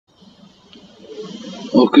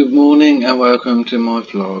Well, good morning and welcome to my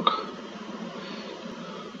vlog.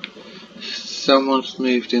 Someone's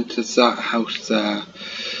moved into that house there,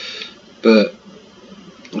 but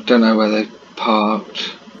I don't know where they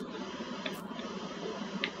parked.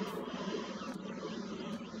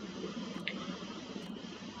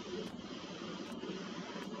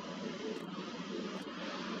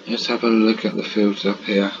 Let's have a look at the fields up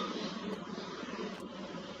here.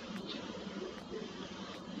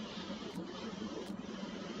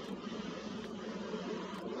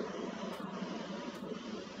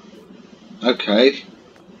 Okay,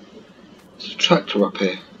 there's a tractor up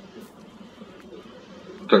here.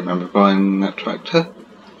 Don't remember buying that tractor.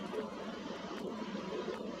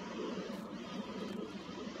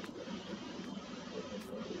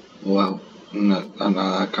 Well, no,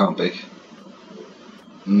 that can't be.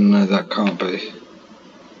 No, that can't be.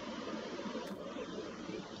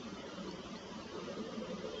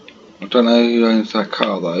 I don't know who owns that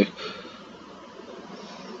car though,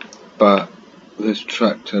 but this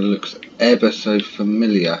tractor looks ever so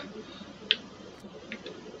familiar.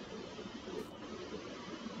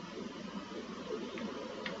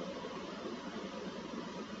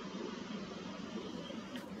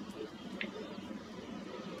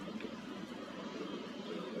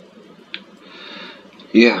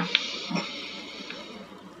 Yeah.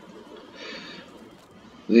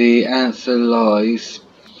 The answer lies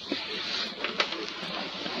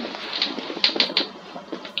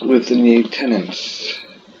with the new tenants,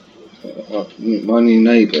 my new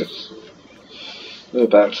neighbours. We're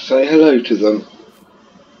about to say hello to them.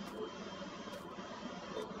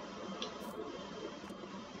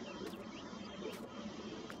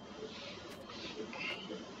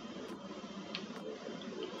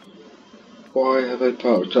 Why have they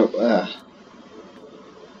parked up there?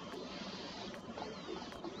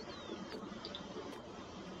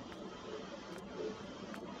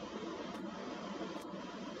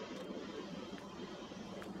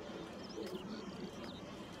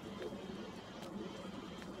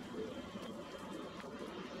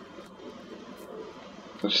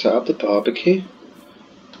 They've set up the barbecue?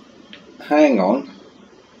 Hang on.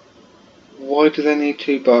 Why do they need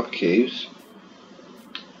two barbecues?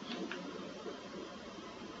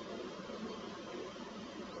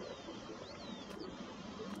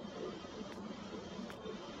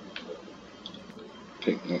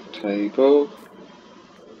 Picnic table.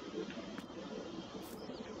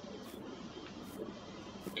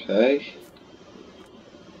 Okay.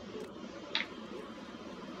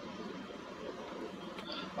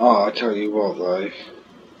 Oh, I tell you what though.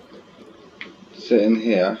 Sitting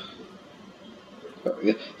here.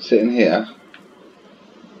 Sitting here.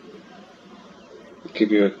 Will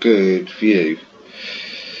give you a good view.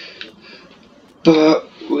 But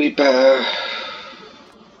we better.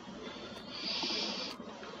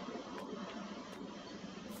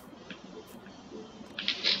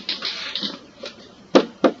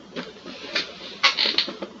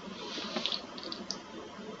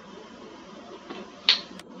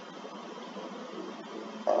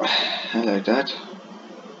 Hello, Dad.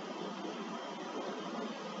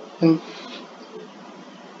 I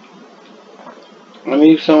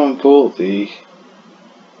knew someone bought this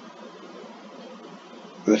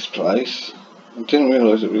place. I didn't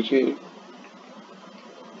realise it was you.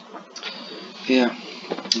 Yeah,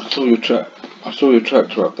 I saw your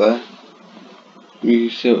tractor up there. You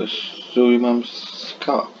saw your mum's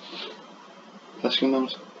car. That's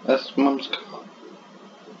mum's car.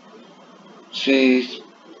 She's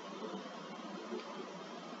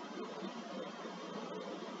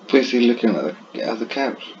busy looking at the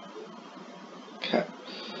couch. Cat.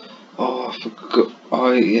 Oh, I forgot.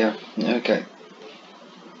 Oh, yeah. Okay.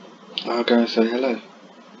 I'll go and say hello.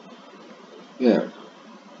 Yeah.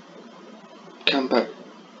 Come back.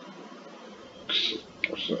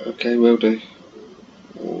 Okay, will do.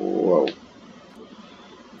 Whoa.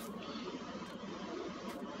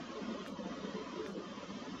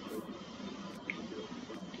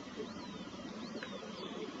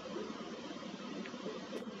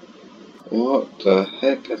 What the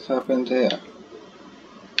heck has happened here?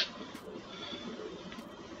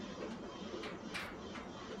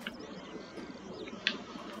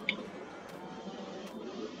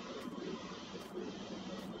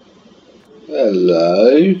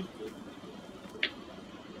 Hello?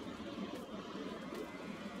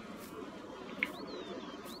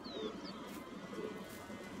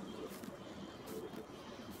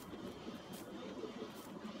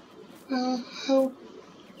 How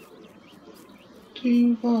do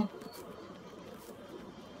you want?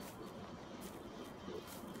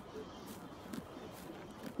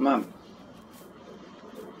 Mum.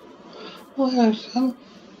 Oh, hello, son.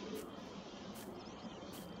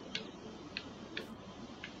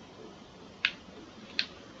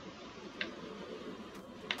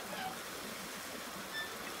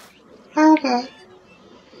 How there?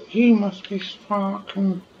 You must be Spark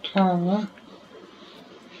and Turner.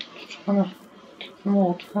 Trying to get some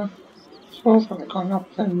water. So I haven't got enough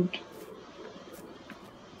food.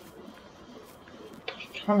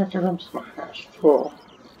 Trying to give them some straw.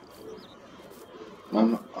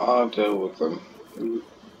 I'll deal with them.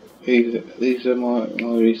 These are my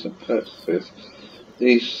recent purchases.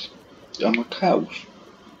 These are my cows.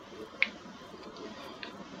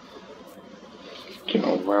 Doing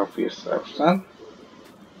all well for yourself, son.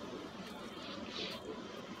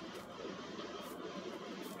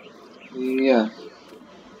 Yeah.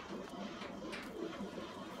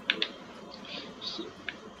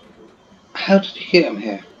 How did you get them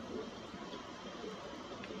here?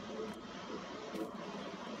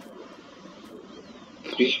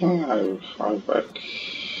 Yeah, I work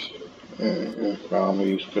in a farm. I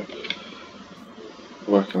used to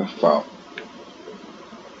work in a farm.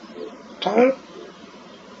 Don't.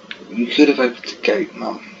 You could have opened the gate,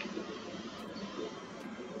 Mum.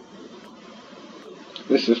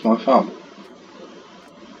 This is my farm.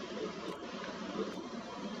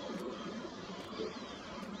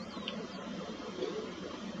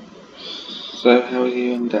 So how are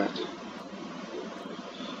you and Dad?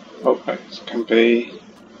 Always can be.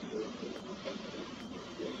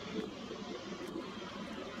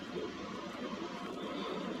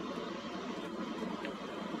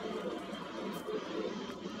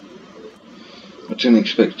 I didn't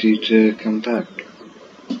expect you to come back.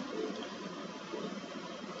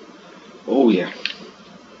 Oh yeah.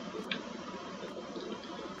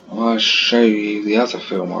 I'll show you the other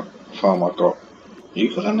farm I got.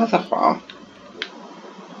 You got another farm?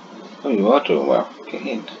 Oh, you are doing well. Get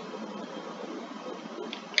in.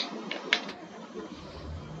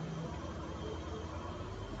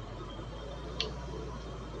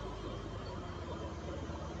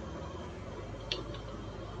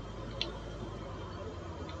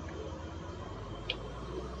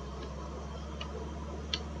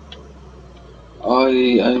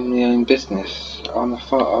 I own my own business.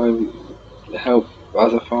 I help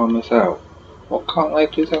other farmers out. What can't they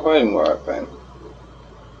do their own work then?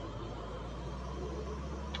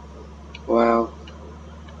 Well,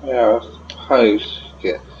 yeah, I suppose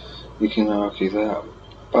you can argue that.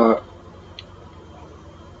 But,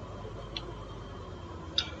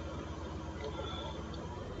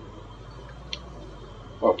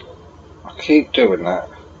 well, I keep doing that.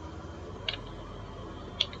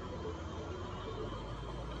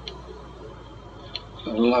 It's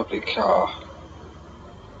a lovely car.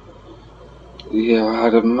 Yeah, I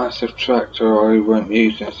had a massive tractor I weren't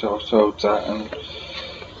using, so I sold that and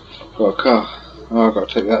got a car. Oh, I've got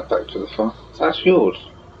to take that back to the farm. That's yours.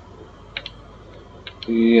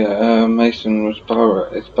 Yeah, Mason was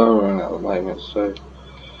borrowing at the moment, so.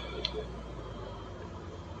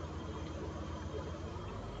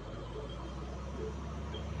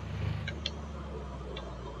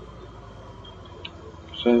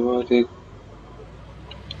 So I did.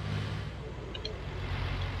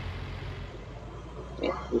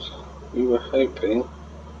 We were hoping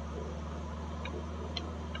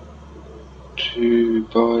to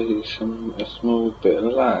buy a small bit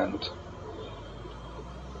of land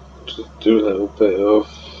to do a little bit of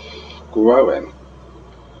growing.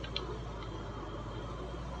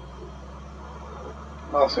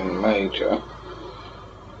 Nothing major.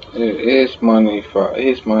 Here's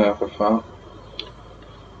here's my other farm.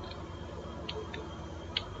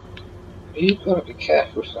 You've got to be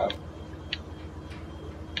careful, son.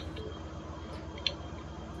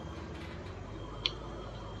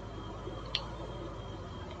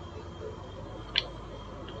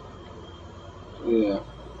 Yeah.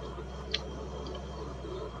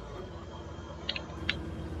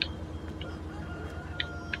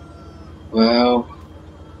 Well,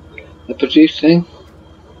 the producing,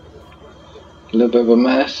 a little bit of a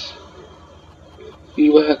mess.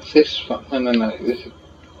 You work this farm. No. This is.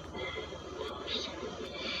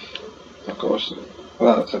 Of course,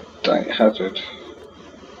 that's a dank hazard.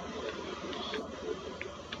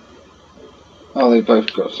 Oh, they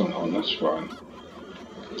both got some on. That's fine.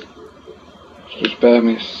 Just bear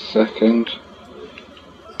me a second.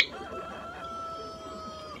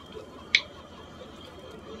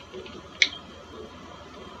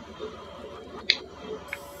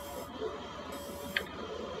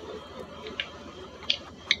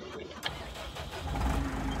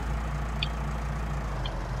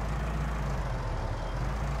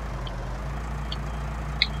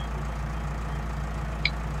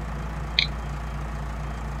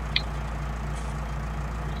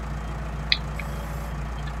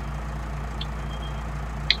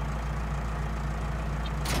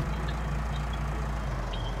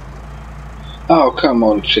 Oh, come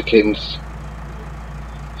on, chickens.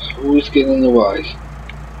 Always getting in the way.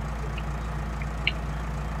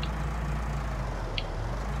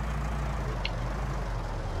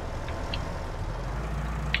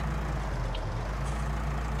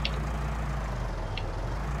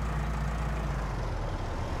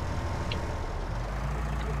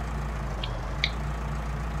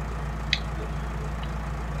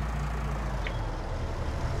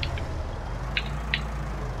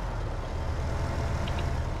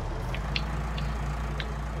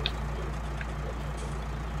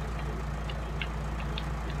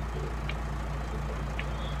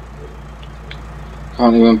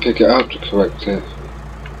 Can't even pick it up to correct it.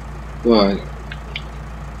 Right.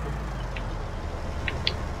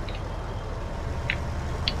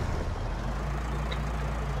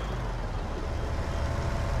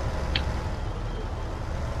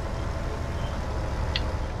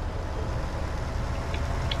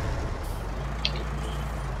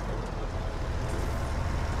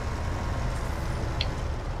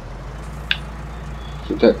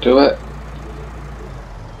 Did that do it?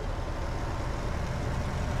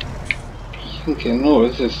 Thinking, oh,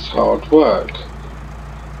 this is hard work.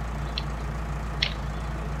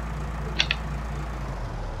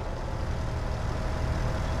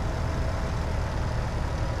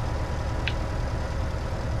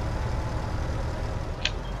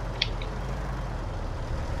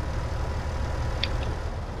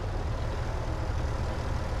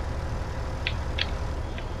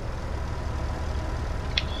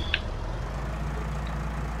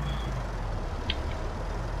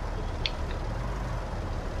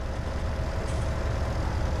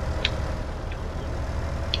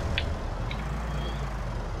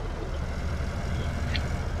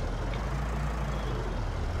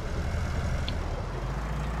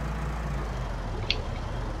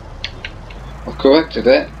 I've corrected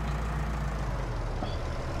it.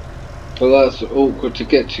 But that's awkward to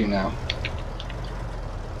get to now.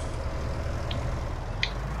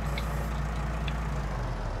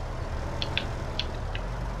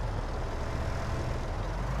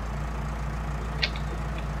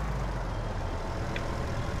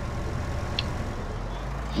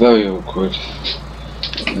 Very awkward.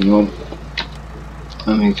 Hang on.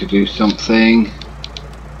 I need to do something.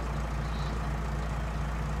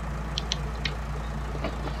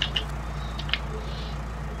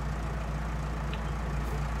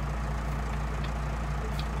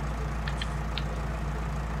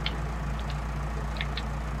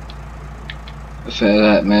 Say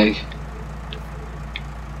that, mate.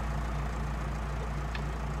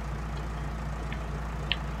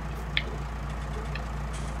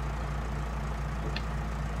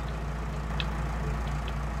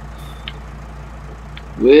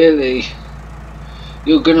 Really?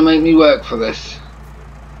 You're gonna make me work for this?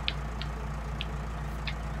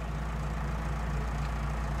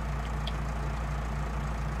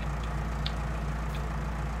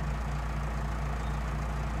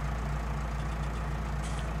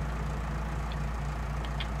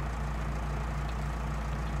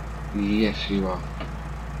 Yes, you are.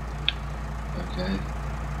 Okay.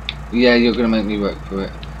 Yeah, you're gonna make me work for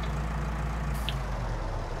it.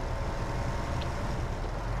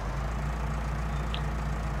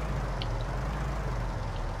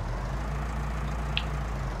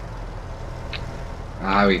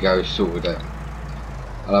 There we go, sorted it.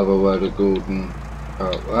 I'll have a word with Gordon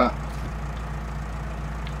about that.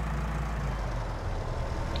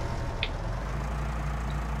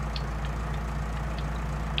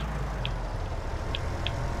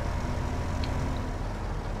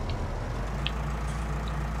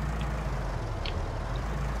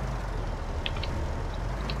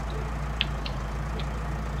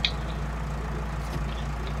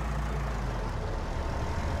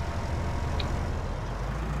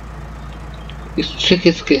 This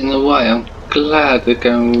chicken's getting away. I'm glad they're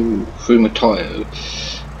going through my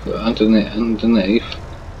tyres. Underneath.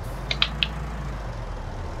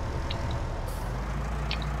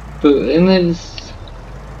 But in this,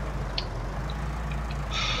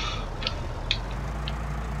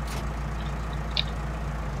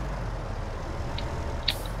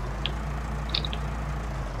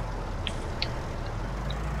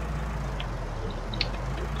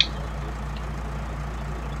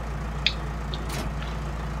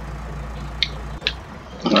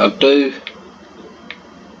 I'll do.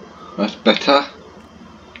 That's better.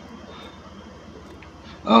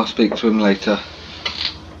 I'll speak to him later.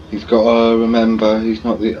 He's got to remember he's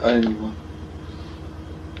not the only one.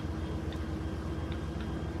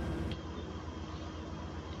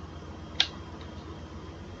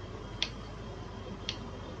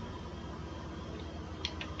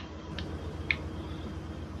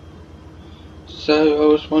 So I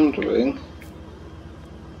was wondering,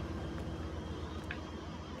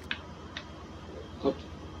 oh,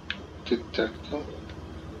 did Dad come?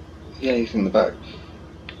 Yeah, he's in the back.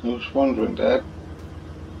 I was wondering, Dad,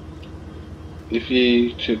 if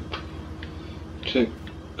you took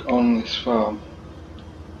on this farm.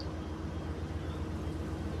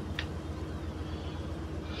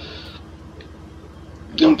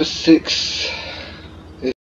 Number 6.